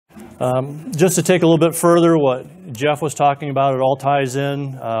Just to take a little bit further, what Jeff was talking about, it all ties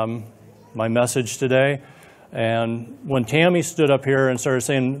in my message today. And when Tammy stood up here and started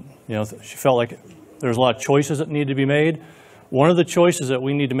saying, she felt like there's a lot of choices that need to be made. One of the choices that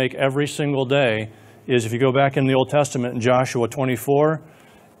we need to make every single day is, if you go back in the Old Testament in Joshua 24,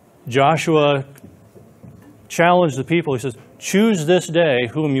 Joshua challenged the people. He says, choose this day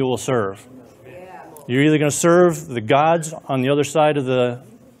whom you will serve. You're either going to serve the gods on the other side of the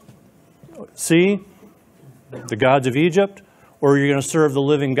sea, the gods of Egypt, or you're going to serve the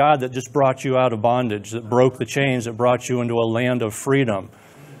living God that just brought you out of bondage, that broke the chains, that brought you into a land of freedom.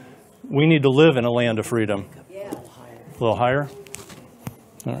 We need to live in a land of freedom. A little higher?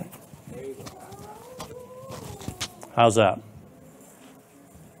 All right. How's that?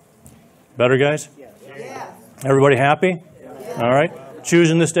 Better, guys? Everybody happy? All right.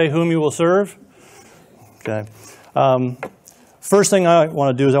 Choosing this day whom you will serve? Okay. First thing I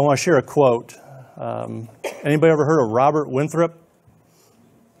want to do is I want to share a quote. Anybody ever heard of Robert Winthrop?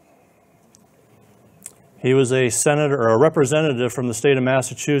 He was a senator or a representative from the state of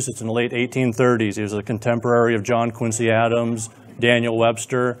Massachusetts in the late 1830s. He was a contemporary of John Quincy Adams, Daniel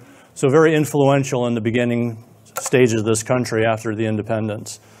Webster, so very influential in the beginning stages of this country after the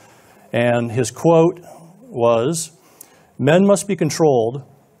independence. And his quote was, "Men must be controlled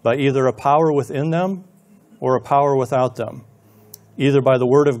by either a power within them or a power without them, either by the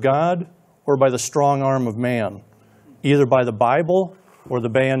word of God or by the strong arm of man, either by the Bible or the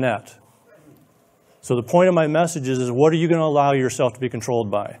bayonet." So the point of my message is what are you going to allow yourself to be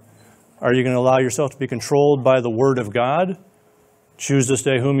controlled by? Are you going to allow yourself to be controlled by the word of God? Choose this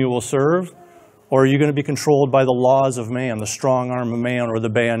day whom you will serve. Or are you going to be controlled by the laws of man, the strong arm of man, or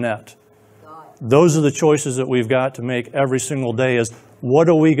the bayonet? Those are the choices that we've got to make every single day, is what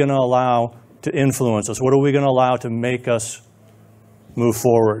are we going to allow to influence us? What are we going to allow to make us move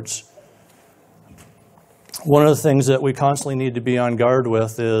forwards? One of the things that we constantly need to be on guard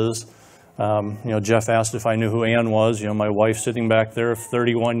with is, Jeff asked if I knew who Ann was, my wife sitting back there of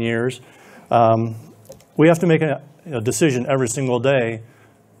 31 years. We have to make a decision every single day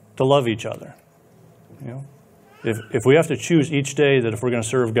to love each other. If we have to choose each day that if we're going to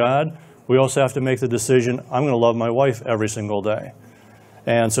serve God, we also have to make the decision, I'm going to love my wife every single day.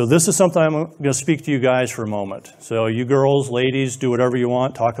 And so this is something I'm going to speak to you guys for a moment. So you girls, ladies, do whatever you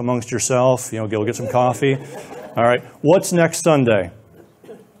want. Talk amongst yourself. Go get some coffee. All right. What's next Sunday?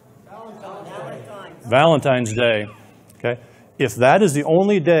 Valentine's Day. Okay. If that is the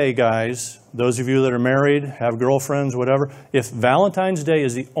only day, guys, those of you that are married, have girlfriends, whatever, if Valentine's Day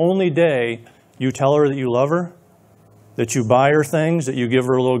is the only day you tell her that you love her, that you buy her things, that you give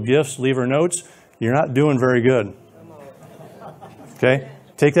her little gifts, leave her notes, you're not doing very good. Okay?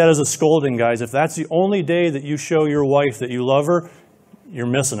 Take that as a scolding, guys. If that's the only day that you show your wife that you love her, you're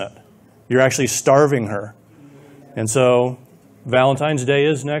missing it. You're actually starving her. And so Valentine's Day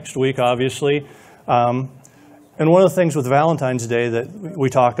is next week, obviously. And one of the things with Valentine's Day that we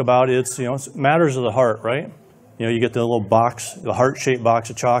talk about, it's matters of the heart, right? You get the little box, the heart-shaped box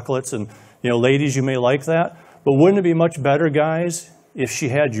of chocolates, and ladies, you may like that. But wouldn't it be much better, guys, if she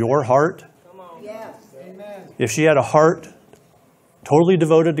had your heart? Come on. Yes. Amen. If she had a heart totally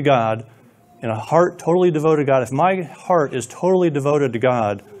devoted to God, and a heart totally devoted to God. If my heart is totally devoted to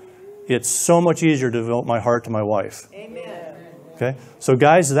God, it's so much easier to devote my heart to my wife. Amen. Okay? So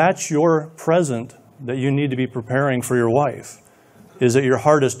guys, that's your present that you need to be preparing for your wife, is that your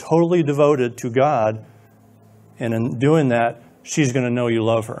heart is totally devoted to God, and in doing that, she's going to know you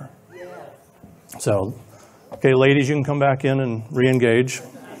love her. Yeah. So, okay, ladies, you can come back in and re-engage.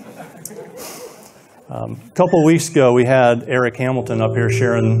 A couple of weeks ago, we had Eric Hamilton up here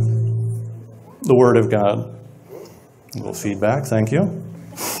sharing the Word of God. A little feedback, thank you.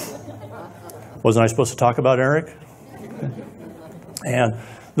 Wasn't I supposed to talk about Eric? And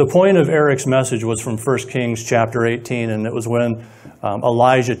the point of Eric's message was from 1 Kings chapter 18, and it was when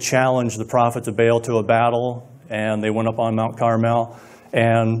Elijah challenged the prophets of Baal to a battle, and they went up on Mount Carmel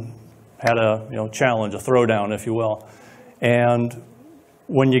and had a challenge, a throwdown, if you will. And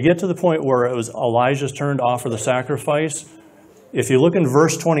when you get to the point where it was Elijah's turn to offer the sacrifice, if you look in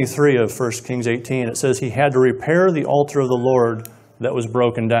verse 23 of 1 Kings 18, it says he had to repair the altar of the Lord that was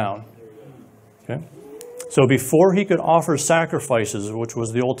broken down. Okay? So before he could offer sacrifices, which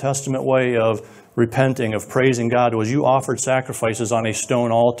was the Old Testament way of repenting, of praising God, was you offered sacrifices on a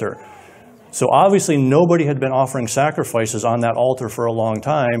stone altar. So obviously nobody had been offering sacrifices on that altar for a long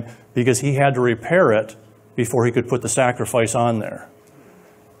time because he had to repair it before he could put the sacrifice on there.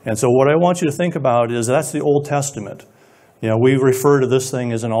 And so what I want you to think about is that's the Old Testament. We refer to this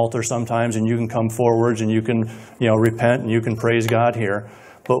thing as an altar sometimes, and you can come forwards and you can, repent and you can praise God here.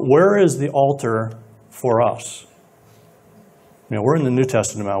 But where is the altar for us? You know, we're in the New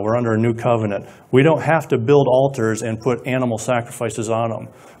Testament now. We're under a new covenant. We don't have to build altars and put animal sacrifices on them.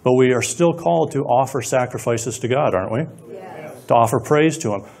 But we are still called to offer sacrifices to God, aren't we? Yes. To offer praise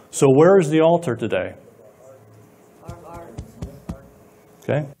to Him. So where is the altar today? Our heart.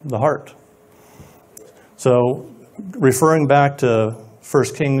 Okay, the heart. So referring back to 1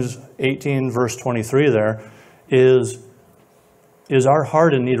 Kings 18, verse 23 there, is our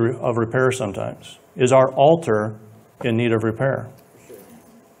heart in need of repair sometimes? Is our altar in need of repair?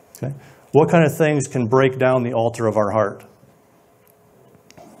 Okay. What kind of things can break down the altar of our heart?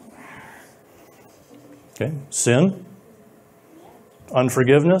 Okay. Sin,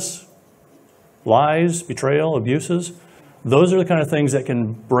 unforgiveness, lies, betrayal, abuses. Those are the kind of things that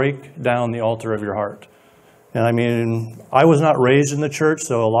can break down the altar of your heart. And I mean, I was not raised in the church,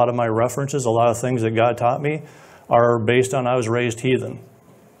 so a lot of my references, a lot of things that God taught me are based on I was raised heathen.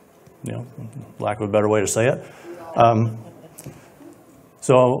 You know, lack of a better way to say it.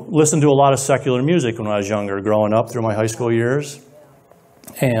 So listened to a lot of secular music when I was younger, growing up through my high school years.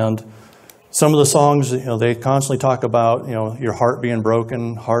 And some of the songs, you know, they constantly talk about, you know, your heart being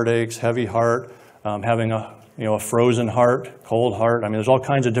broken, heartaches, heavy heart, having a frozen heart, cold heart. I mean, there's all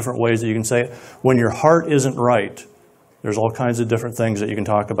kinds of different ways that you can say it. When your heart isn't right, there's all kinds of different things that you can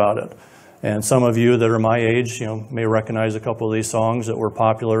talk about it. And some of you that are my age, you know, may recognize a couple of these songs that were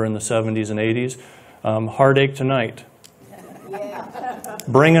popular in the 70s and 80s. Heartache Tonight. Yeah.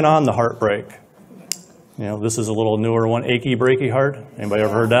 Bringing On the Heartbreak. You know, this is a little newer one. Achy Breaky Heart. Anybody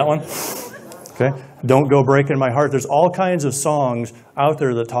ever heard that one? Okay. Don't Go Breaking My Heart. There's all kinds of songs out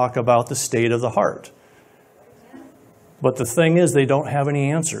there that talk about the state of the heart. But the thing is, they don't have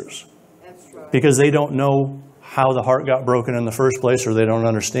any answers. That's right. Because they don't know how the heart got broken in the first place, or they don't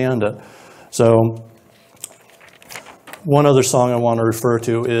understand it. So one other song I want to refer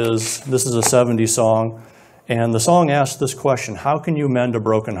to is, this is a 70s song, and the song asks this question: how can you mend a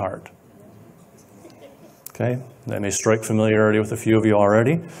broken heart? Okay, that may strike familiarity with a few of you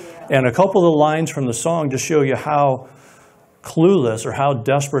already. And a couple of the lines from the song just show you how clueless or how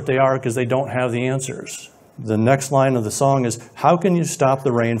desperate they are because they don't have the answers. The next line of the song is, how can you stop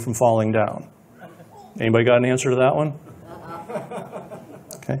the rain from falling down? Anybody got an answer to that one?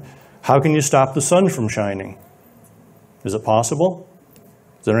 Okay. How can you stop the sun from shining? Is it possible?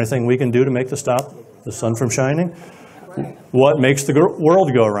 Is there anything we can do to make stop the sun from shining? What makes the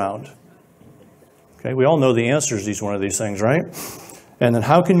world go around? Okay, we all know the answers to each one of these things, right? And then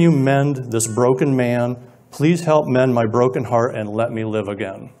how can you mend this broken man? Please help mend my broken heart and let me live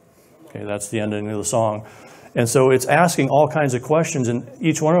again. Okay, that's the ending of the song. And so it's asking all kinds of questions, and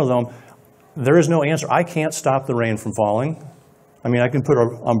each one of them, there is no answer. I can't stop the rain from falling. I mean, I can put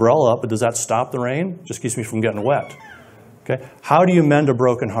an umbrella up, but does that stop the rain? It just keeps me from getting wet. Okay, how do you mend a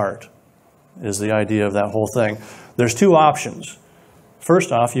broken heart is the idea of that whole thing. There's two options.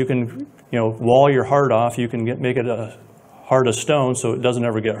 First off, you can, wall your heart off. You can make it a heart of stone so it doesn't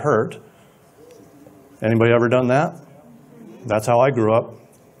ever get hurt. Anybody ever done that? That's how I grew up.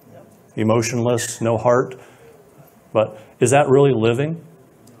 Emotionless, no heart. But is that really living?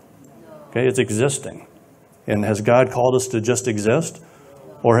 Okay, it's existing. And has God called us to just exist?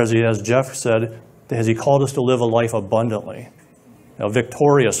 Or has He, as Jeff said, has He called us to live a life abundantly? A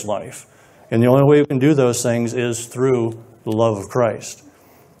victorious life. And the only way we can do those things is through the love of Christ.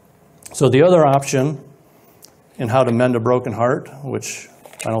 So the other option in how to mend a broken heart, which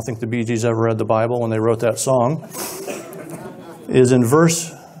I don't think the Bee Gees ever read the Bible when they wrote that song, is in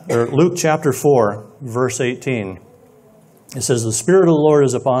Luke chapter 4, verse 18. It says, "The Spirit of the Lord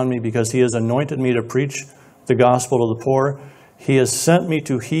is upon me because He has anointed me to preach the gospel to the poor. He has sent me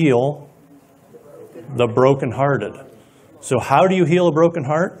to heal the brokenhearted." So how do you heal a broken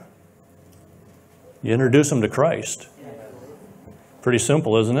heart? You introduce them to Christ. Pretty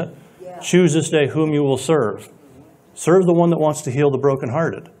simple, isn't it? Yeah. Choose this day whom you will serve. Serve the one that wants to heal the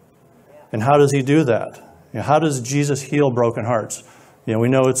brokenhearted. And how does He do that? How does Jesus heal broken hearts? We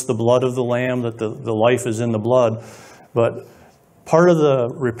know it's the blood of the Lamb, that the life is in the blood. But part of the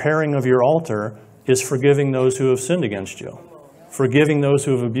repairing of your altar is forgiving those who have sinned against you. Forgiving those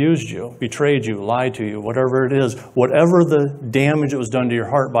who have abused you, betrayed you, lied to you, whatever it is. Whatever the damage that was done to your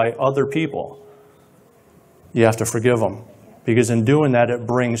heart by other people, you have to forgive them. Because in doing that, it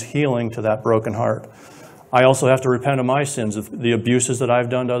brings healing to that broken heart. I also have to repent of my sins, of the abuses that I've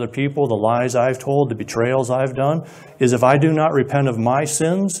done to other people, the lies I've told, the betrayals I've done. Is if I do not repent of my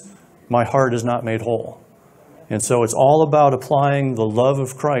sins, my heart is not made whole. And so it's all about applying the love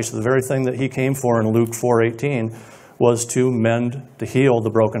of Christ. The very thing that He came for in Luke 4:18 was to mend, to heal the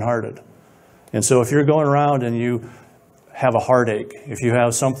brokenhearted. And so if you're going around and you have a heartache, if you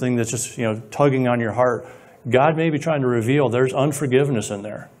have something that's just, tugging on your heart, God may be trying to reveal there's unforgiveness in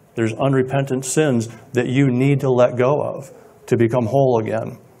there. There's unrepentant sins that you need to let go of to become whole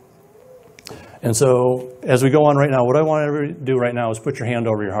again. And so, as we go on right now, what I want everybody to do right now is put your hand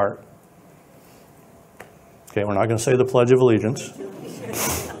over your heart. Okay, we're not going to say the Pledge of Allegiance.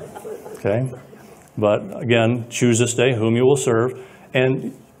 Okay? But again, choose this day whom you will serve.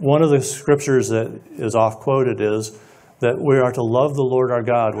 And one of the scriptures that is oft-quoted is that we are to love the Lord our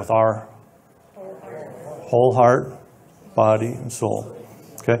God with our whole heart, body, and soul.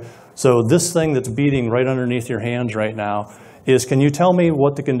 Okay? So this thing that's beating right underneath your hands right now is, can you tell me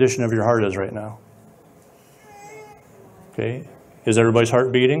what the condition of your heart is right now? Okay? Is everybody's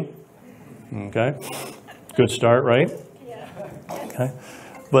heart beating? Okay? Good start, right? Okay?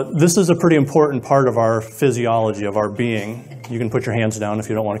 But this is a pretty important part of our physiology, of our being. You can put your hands down if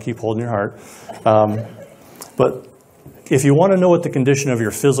you don't want to keep holding your heart. But if you want to know what the condition of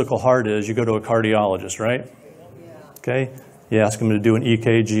your physical heart is, you go to a cardiologist, right? Okay? You ask him to do an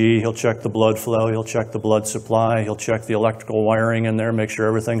EKG. He'll check the blood flow. He'll check the blood supply. He'll check the electrical wiring in there, make sure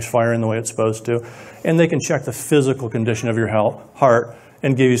everything's firing the way it's supposed to. And they can check the physical condition of your heart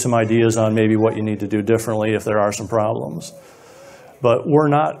and give you some ideas on maybe what you need to do differently if there are some problems. But we're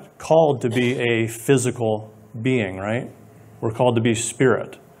not called to be a physical being, right? We're called to be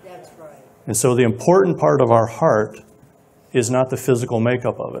spirit. That's right. And so the important part of our heart is not the physical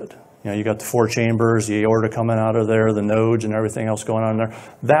makeup of it. You got the 4 chambers, the aorta coming out of there, the nodes and everything else going on there.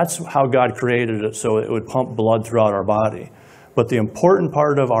 That's how God created it, so it would pump blood throughout our body. But the important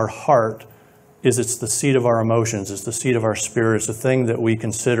part of our heart is it's the seat of our emotions. It's the seat of our spirit. It's the thing that we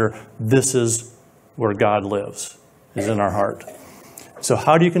consider this is where God lives, is in our heart. So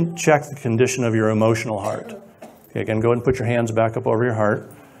how do you check the condition of your emotional heart? Okay, again, go ahead and put your hands back up over your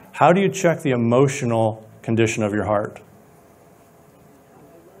heart. How do you check the emotional condition of your heart?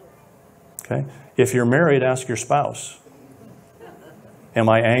 Okay. If you're married, ask your spouse. Am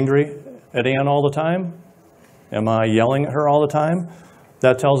I angry at Ann all the time? Am I yelling at her all the time?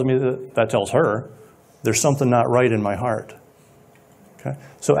 That tells her there's something not right in my heart. Okay.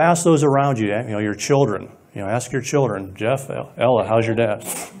 So ask those around you, your children. Ask your children. Jeff, Ella, how's your dad?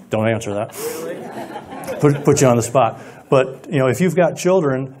 Don't answer that. Put you on the spot. But if you've got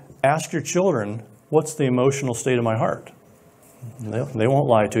children, ask your children, what's the emotional state of my heart? They won't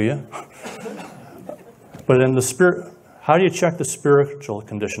lie to you. But in the spirit, how do you check the spiritual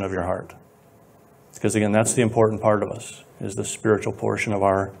condition of your heart? Because again, that's the important part of us, is the spiritual portion of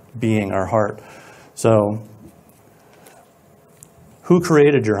our being, our heart. So, who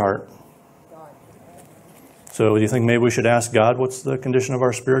created your heart? So do you think maybe we should ask God what's the condition of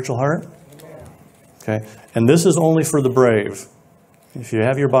our spiritual heart? Okay. And this is only for the brave. If you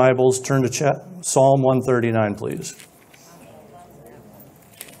have your Bibles, turn to Psalm 139, please.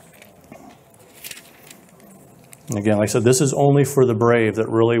 And again, like I said, this is only for the brave that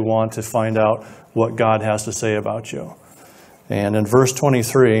really want to find out what God has to say about you. And in verse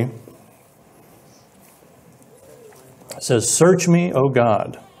 23, it says, "Search me, O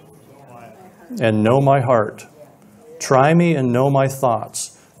God, and know my heart. Try me and know my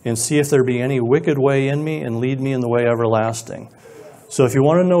thoughts, and see if there be any wicked way in me, and lead me in the way everlasting." So if you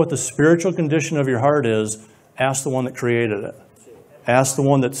want to know what the spiritual condition of your heart is, ask the one that created it. Ask the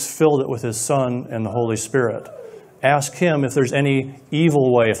one that's filled it with His Son and the Holy Spirit. Ask Him if there's any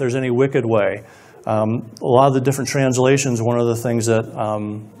evil way, if there's any wicked way. A lot of the different translations, one of the things that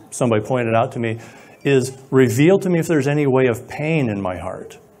somebody pointed out to me is, reveal to me if there's any way of pain in my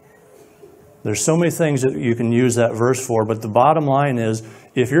heart. There's so many things that you can use that verse for, but the bottom line is,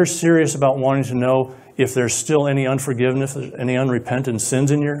 if you're serious about wanting to know if there's still any unforgiveness, any unrepentant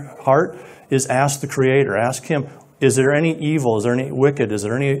sins in your heart, is ask the Creator. Ask Him, is there any evil? Is there any wicked? Is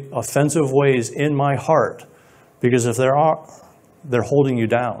there any offensive ways in my heart? Because if there are, they're holding you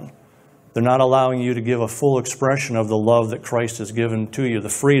down. They're not allowing you to give a full expression of the love that Christ has given to you. The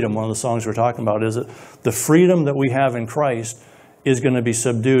freedom, one of the songs we're talking about, is that the freedom that we have in Christ is going to be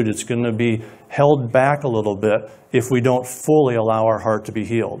subdued. It's going to be held back a little bit if we don't fully allow our heart to be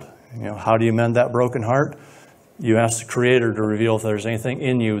healed. How do you mend that broken heart? You ask the Creator to reveal if there's anything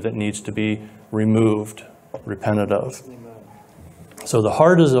in you that needs to be removed, repented of. So the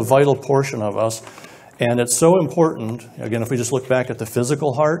heart is a vital portion of us. And it's so important, again, if we just look back at the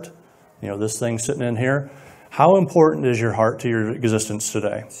physical heart, this thing sitting in here, how important is your heart to your existence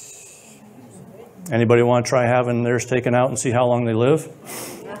today? Anybody want to try having theirs taken out and see how long they live?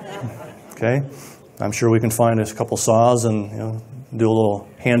 Okay. I'm sure we can find a couple saws and do a little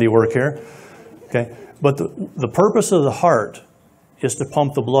handiwork here. Okay. But the purpose of the heart is to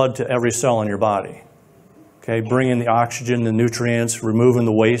pump the blood to every cell in your body. okay, bringing the oxygen, the nutrients, removing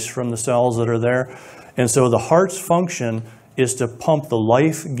the waste from the cells that are there. And so the heart's function is to pump the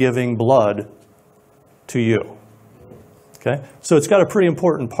life-giving blood to you. Okay? So it's got a pretty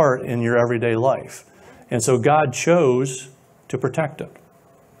important part in your everyday life. And so God chose to protect it.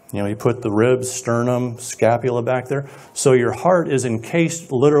 You know, He put the ribs, sternum, scapula back there. So your heart is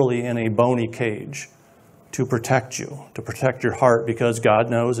encased literally in a bony cage to protect you, to protect your heart, because God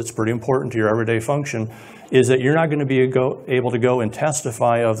knows it's pretty important to your everyday function, is that you're not going to be able to go and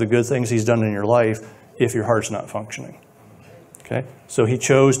testify of the good things He's done in your life if your heart's not functioning. Okay? So He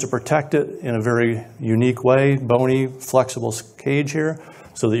chose to protect it in a very unique way, bony, flexible cage here,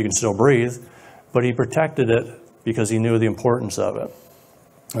 so that you can still breathe. But He protected it because He knew the importance of it.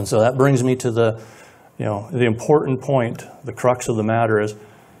 And so that brings me to the important point, the crux of the matter is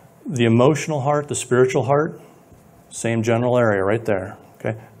the emotional heart, the spiritual heart, same general area right there.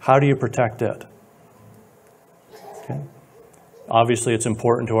 Okay? How do you protect it? Okay? Obviously, it's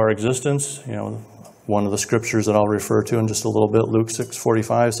important to our existence. You know, one of the scriptures that I'll refer to in just a little bit, Luke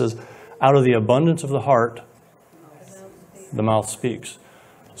 6:45 says, out of the abundance of the heart, the mouth speaks.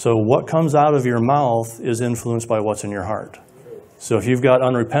 So what comes out of your mouth is influenced by what's in your heart. So if you've got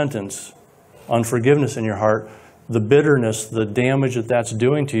unrepentance, unforgiveness in your heart, the bitterness, the damage that that's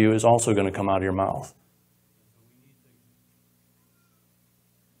doing to you is also going to come out of your mouth.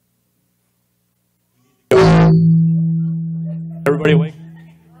 Everybody awake?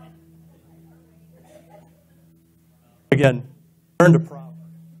 Again, turn to Proverbs.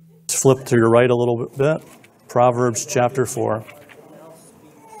 Flip to your right a little bit. Proverbs chapter 4.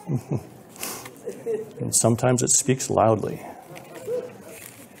 And sometimes it speaks loudly.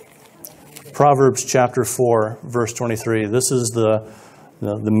 Proverbs chapter 4, verse 23. This is the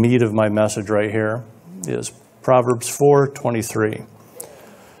meat of my message right here, is Proverbs 4:23.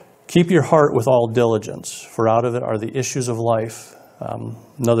 Keep your heart with all diligence, for out of it are the issues of life.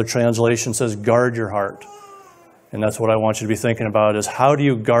 Another translation says, guard your heart. And that's what I want you to be thinking about, is how do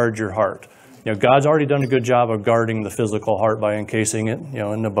you guard your heart? You know, God's already done a good job of guarding the physical heart by encasing it,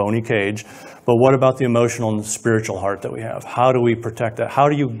 in a bony cage. But what about the emotional and spiritual heart that we have? How do we protect that? How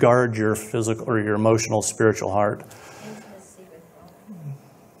do you guard your physical or your emotional, spiritual heart?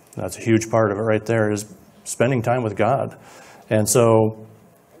 That's a huge part of it right there, is spending time with God. And so,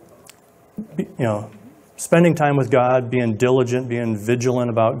 spending time with God, being diligent, being vigilant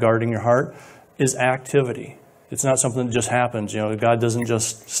about guarding your heart is activity. It's not something that just happens. God doesn't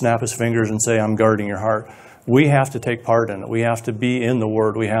just snap His fingers and say, I'm guarding your heart. We have to take part in it. We have to be in the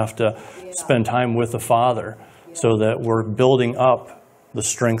Word. We have to spend time with the Father so that we're building up the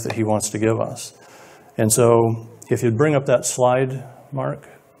strength that He wants to give us. And so, if you'd bring up that slide, Mark.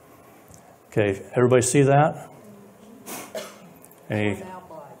 Okay, everybody see that? A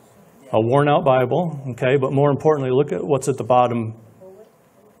worn out Bible, okay, but more importantly, look at what's at the bottom.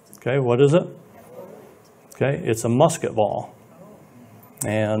 Okay, what is it? Okay, it's a musket ball.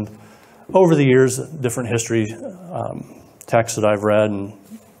 And over the years, different history texts that I've read and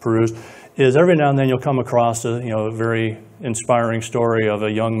perused, is every now and then you'll come across a very inspiring story of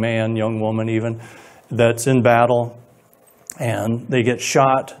a young man, young woman even, that's in battle, and they get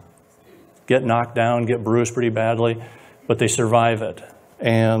shot, get knocked down, get bruised pretty badly, but they survive it.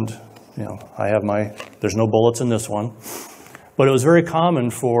 And I have there's no bullets in this one, but it was very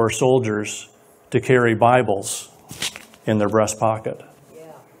common for soldiers to carry Bibles in their breast pocket.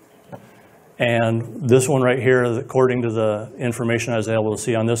 Yeah. And this one right here, according to the information I was able to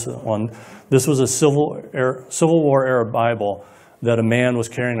see on this one, this was a Civil War era Bible that a man was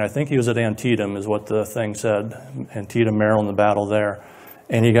carrying. I think he was at Antietam, is what the thing said, Antietam, Maryland, the battle there.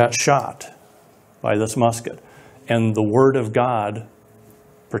 And he got shot by this musket. And the Word of God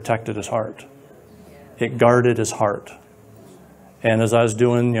protected his heart. It guarded his heart. And as I was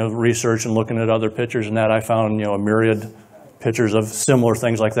doing research and looking at other pictures and that, I found a myriad pictures of similar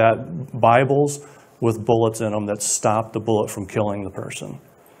things like that. Bibles with bullets in them that stop the bullet from killing the person.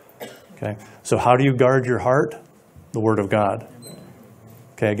 Okay, so how do you guard your heart? The Word of God.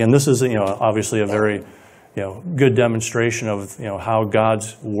 Okay, again, this is obviously a very good demonstration of how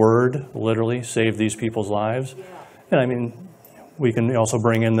God's Word literally saved these people's lives. And I mean, we can also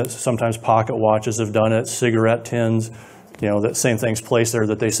bring in that sometimes pocket watches have done it, cigarette tins. That same thing's placed there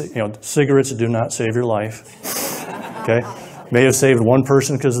that they say, cigarettes do not save your life. Okay? May have saved one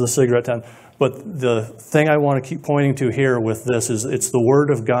person because of the cigarette tin. But the thing I want to keep pointing to here with this is it's the Word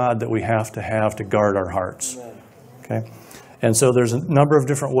of God that we have to guard our hearts. Okay? And so there's a number of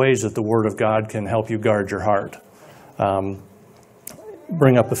different ways that the Word of God can help you guard your heart.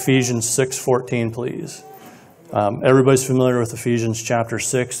 Bring up Ephesians 6:14, please. Everybody's familiar with Ephesians chapter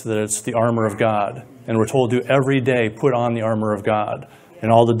 6, that it's the armor of God. And we're told to every day put on the armor of God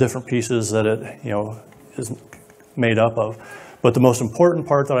and all the different pieces that it is made up of. But the most important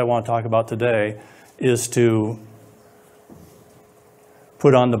part that I want to talk about today is to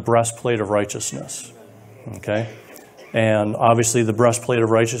put on the breastplate of righteousness. Okay? And obviously the breastplate of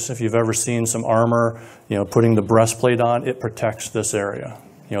righteousness, if you've ever seen some armor, putting the breastplate on, it protects this area,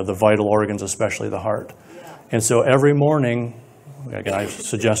 the vital organs, especially the heart. And so every morning, again, I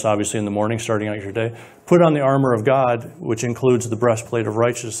suggest obviously in the morning, starting out your day, put on the armor of God, which includes the breastplate of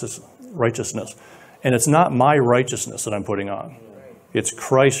righteousness. And it's not my righteousness that I'm putting on. It's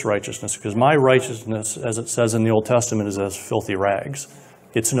Christ's righteousness, because my righteousness, as it says in the Old Testament, is as filthy rags.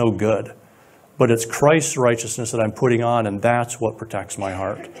 It's no good. But it's Christ's righteousness that I'm putting on, and that's what protects my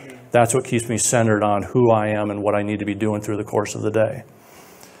heart. That's what keeps me centered on who I am and what I need to be doing through the course of the day.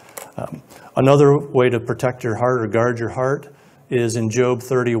 Another way to protect your heart or guard your heart is in Job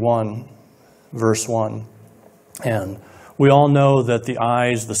 31, verse 1. And we all know that the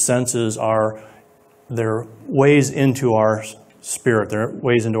eyes, the senses they're ways into our spirit, they're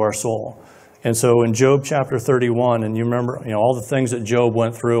ways into our soul. And so in Job chapter 31, and you remember all the things that Job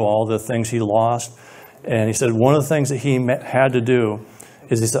went through, all the things he lost, and he said one of the things that he had to do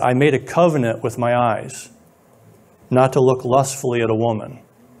is he said, I made a covenant with my eyes not to look lustfully at a woman.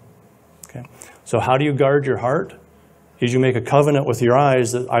 Okay. So how do you guard your heart? Is you make a covenant with your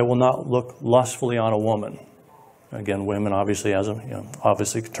eyes that I will not look lustfully on a woman. Again, women obviously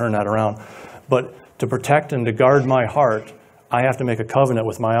obviously turn that around. But to protect and to guard my heart, I have to make a covenant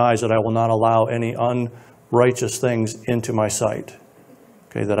with my eyes that I will not allow any unrighteous things into my sight.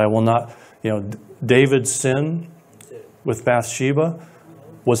 Okay, that I will not, David's sin with Bathsheba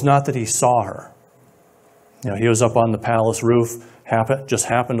was not that he saw her. He was up on the palace roof, just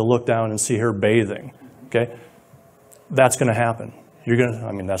happened to look down and see her bathing. Okay, that's going to happen.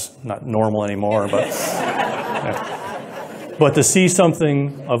 That's not normal anymore, but but to see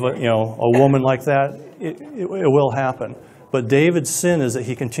something of a woman like that, it will happen. But David's sin is that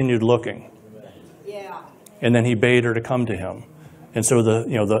he continued looking. Yeah. And then he bade her to come to him. And so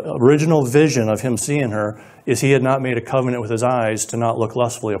the original vision of him seeing her is he had not made a covenant with his eyes to not look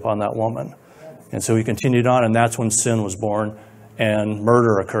lustfully upon that woman. And so he continued on, and that's when sin was born and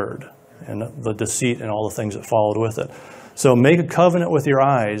murder occurred and the deceit and all the things that followed with it. So make a covenant with your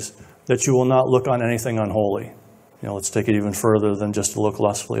eyes that you will not look on anything unholy. Let's take it even further than just to look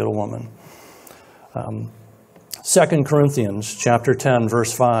lustfully at a woman. 2 Corinthians chapter 10,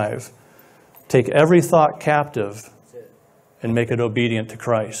 verse 5. Take every thought captive and make it obedient to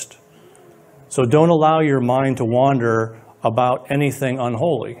Christ. So don't allow your mind to wander about anything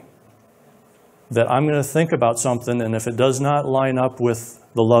unholy. That I'm going to think about something, and if it does not line up with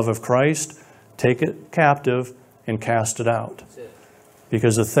the love of Christ, take it captive and cast it out.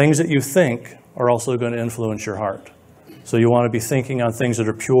 Because the things that you think are also going to influence your heart. So you want to be thinking on things that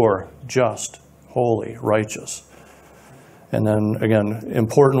are pure, just, holy, righteous. And then, again,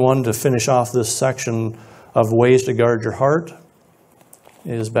 important one to finish off this section of ways to guard your heart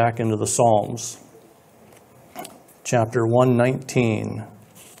is back into the Psalms. Chapter 119.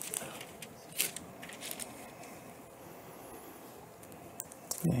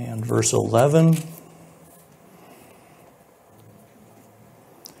 And verse 11.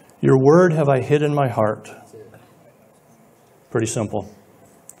 Your word have I hid in my heart. Pretty simple.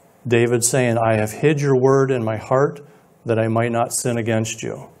 David saying, I have hid your word in my heart that I might not sin against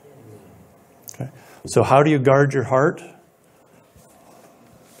you. Okay. So how do you guard your heart?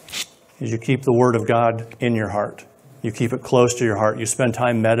 Is you keep the word of God in your heart. You keep it close to your heart. You spend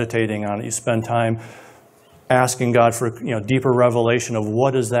time meditating on it. You spend time asking God for deeper revelation of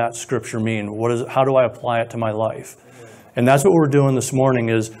what does that scripture mean? How do I apply it to my life? And that's what we're doing this morning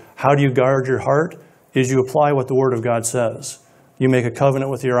is how do you guard your heart? Is you apply what the Word of God says. You make a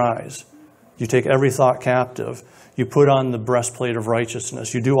covenant with your eyes. You take every thought captive. You put on the breastplate of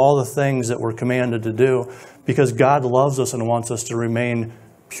righteousness. You do all the things that we're commanded to do because God loves us and wants us to remain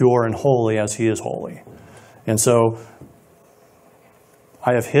pure and holy as He is holy. And so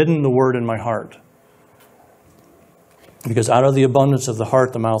I have hidden the Word in my heart because out of the abundance of the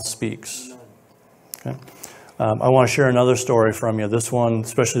heart, the mouth speaks. Okay? I want to share another story from you. This one,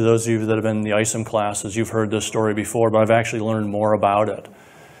 especially those of you that have been in the ISOM classes, you've heard this story before, but I've actually learned more about it.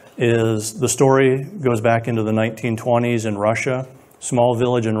 The story goes back into the 1920s in Russia, small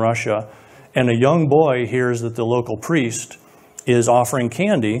village in Russia, and a young boy hears that the local priest is offering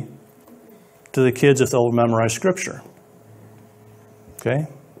candy to the kids if they'll memorize Scripture. Okay?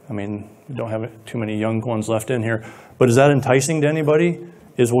 We don't have too many young ones left in here, but is that enticing to anybody?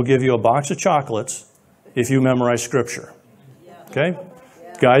 We'll give you a box of chocolates if you memorize Scripture. Okay?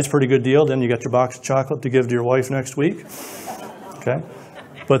 Guys, pretty good deal. Then you got your box of chocolate to give to your wife next week. Okay?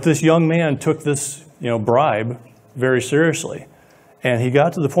 But this young man took this, bribe very seriously. And he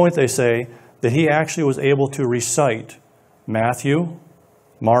got to the point, they say, that he actually was able to recite Matthew,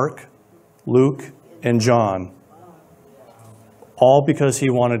 Mark, Luke, and John, all because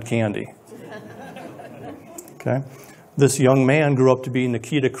he wanted candy. Okay? This young man grew up to be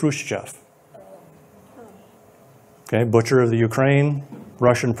Nikita Khrushchev. Okay, butcher of the Ukraine,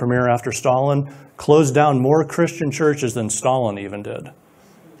 Russian premier after Stalin, closed down more Christian churches than Stalin even did.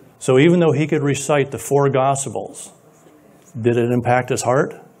 So even though he could recite the 4 Gospels, did it impact his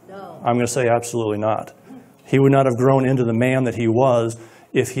heart? No. I'm going to say absolutely not. He would not have grown into the man that he was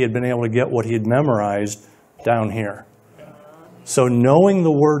if he had been able to get what he had memorized down here. So knowing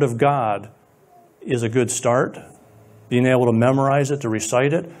the Word of God is a good start, being able to memorize it, to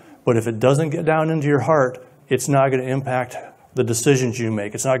recite it, but if it doesn't get down into your heart, it's not going to impact the decisions you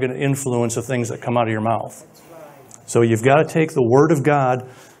make. It's not going to influence the things that come out of your mouth. So you've got to take the Word of God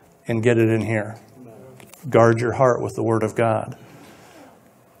and get it in here. Guard your heart with the Word of God.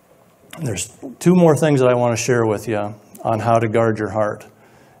 There's 2 more things that I want to share with you on how to guard your heart.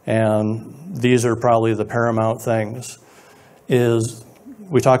 And these are probably the paramount things.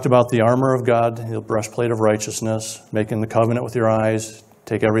 We talked about the armor of God, the breastplate of righteousness, making the covenant with your eyes,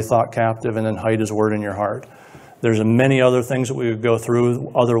 take every thought captive, and then hide His Word in your heart. There's many other things that we would go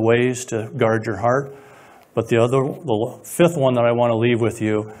through, other ways to guard your heart. But the 5th one that I want to leave with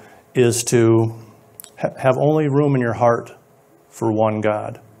you is to have only room in your heart for one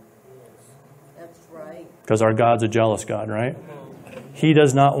God. That's right. Because our God's a jealous God, right? He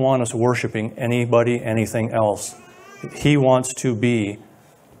does not want us worshiping anybody, anything else. He wants to be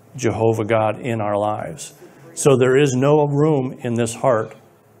Jehovah God in our lives. So there is no room in this heart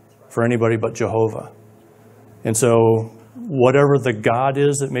for anybody but Jehovah. And so whatever the God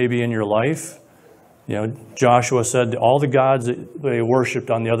is that may be in your life, Joshua said all the gods that they worshipped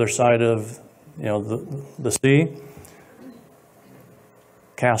on the other side of the sea,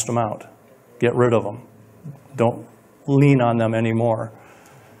 cast them out. Get rid of them. Don't lean on them anymore.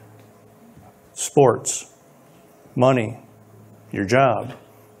 Sports, money, your job.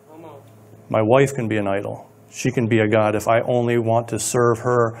 My wife can be an idol. She can be a god if I only want to serve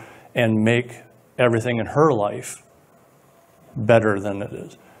her and make everything in her life better than it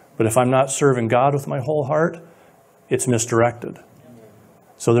is. But if I'm not serving God with my whole heart, it's misdirected.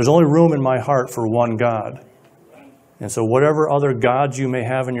 So there's only room in my heart for one God. And so whatever other gods you may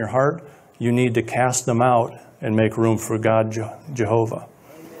have in your heart, you need to cast them out and make room for God, Jehovah.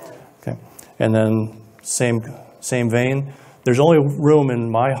 Okay. And then same vein, there's only room in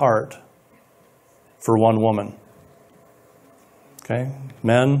my heart for one woman. Okay?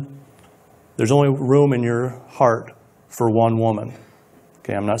 Men, there's only room in your heart for one woman.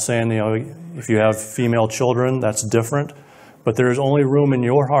 Okay, I'm not saying, if you have female children, that's different, but there is only room in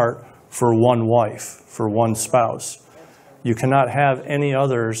your heart for one wife, for one spouse. You cannot have any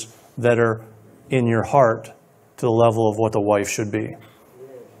others that are in your heart to the level of what the wife should be.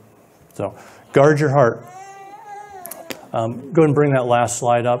 So, guard your heart. Go ahead and bring that last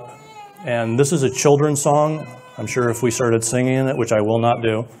slide up. And this is a children's song. I'm sure if we started singing it, which I will not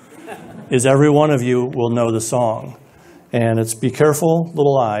do, is every one of you will know the song. And it's be careful,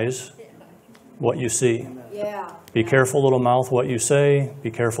 little eyes, what you see. Yeah. Be careful, little mouth, what you say. Be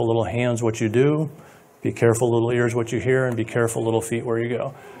careful, little hands, what you do. Be careful, little ears, what you hear. And be careful, little feet, where you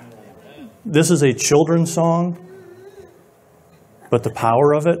go. This is a children's song, but the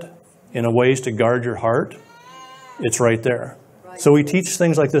power of it, in a ways to guard your heart, it's right there. So we teach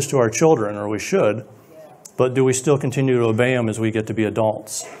things like this to our children, or we should, but do we still continue to obey them as we get to be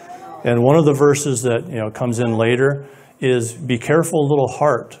adults? And one of the verses that comes in later is, be careful, little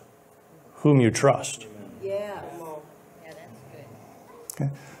heart, whom you trust. Yeah. Yeah, that's good.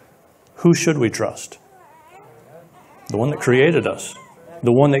 Okay. Who should we trust? The one that created us.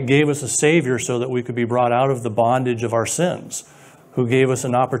 The one that gave us a Savior so that we could be brought out of the bondage of our sins. Who gave us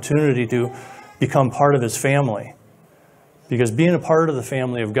an opportunity to become part of His family. Because being a part of the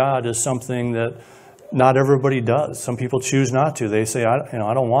family of God is something that not everybody does. Some people choose not to. They say, I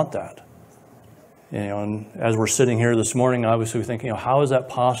don't want that. And as we're sitting here this morning, obviously thinking, how is that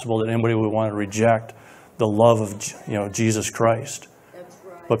possible that anybody would want to reject the love of Jesus Christ? That's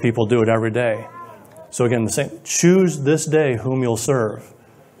right. But people do it every day. So again, the same. Choose this day whom you'll serve.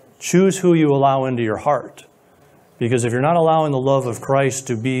 Choose who you allow into your heart. Because if you're not allowing the love of Christ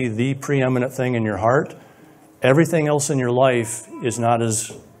to be the preeminent thing in your heart, everything else in your life is not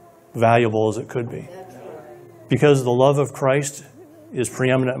as valuable as it could be. That's right. Because the love of Christ is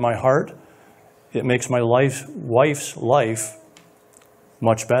preeminent in my heart, it makes my wife's life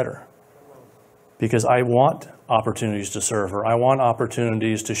much better. Because I want opportunities to serve her. I want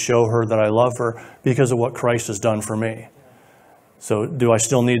opportunities to show her that I love her because of what Christ has done for me. So do I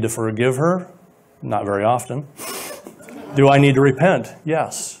still need to forgive her? Not very often. Do I need to repent?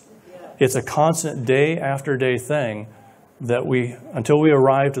 Yes. It's a constant day after day thing that until we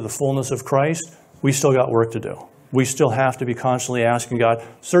arrive to the fullness of Christ, we still got work to do. We still have to be constantly asking God,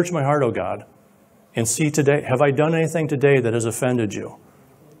 search my heart, O God, and see today, have I done anything today that has offended you,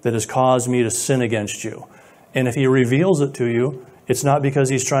 that has caused me to sin against you? And if he reveals it to you, it's not because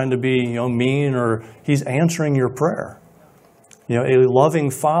he's trying to be, mean, or he's answering your prayer. A loving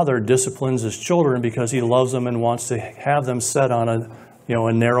father disciplines his children because he loves them and wants to have them set on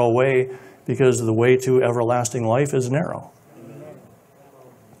a narrow way, because the way to everlasting life is narrow.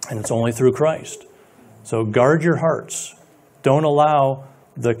 And it's only through Christ. So guard your hearts. Don't allow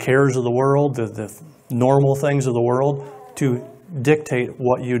the cares of the world, the normal things of the world, to dictate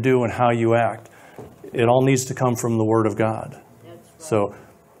what you do and how you act. It all needs to come from the Word of God. So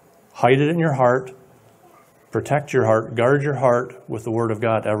hide it in your heart, protect your heart, guard your heart with the Word of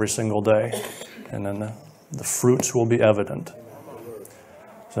God every single day, and then the fruits will be evident.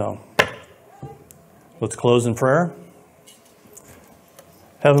 So let's close in prayer.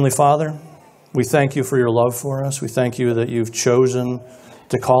 Heavenly Father, we thank you for your love for us. We thank you that you've chosen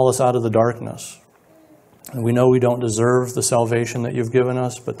to call us out of the darkness. And we know we don't deserve the salvation that you've given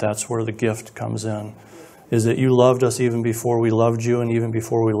us, but that's where the gift comes in, is that you loved us even before we loved you and even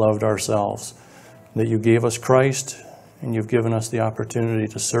before we loved ourselves. That you gave us Christ, and you've given us the opportunity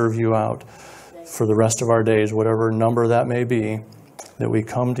to serve you out for the rest of our days, whatever number that may be, that we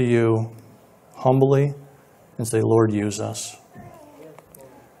come to you humbly and say, Lord, use us.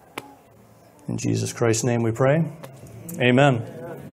 In Jesus Christ's name we pray. Amen.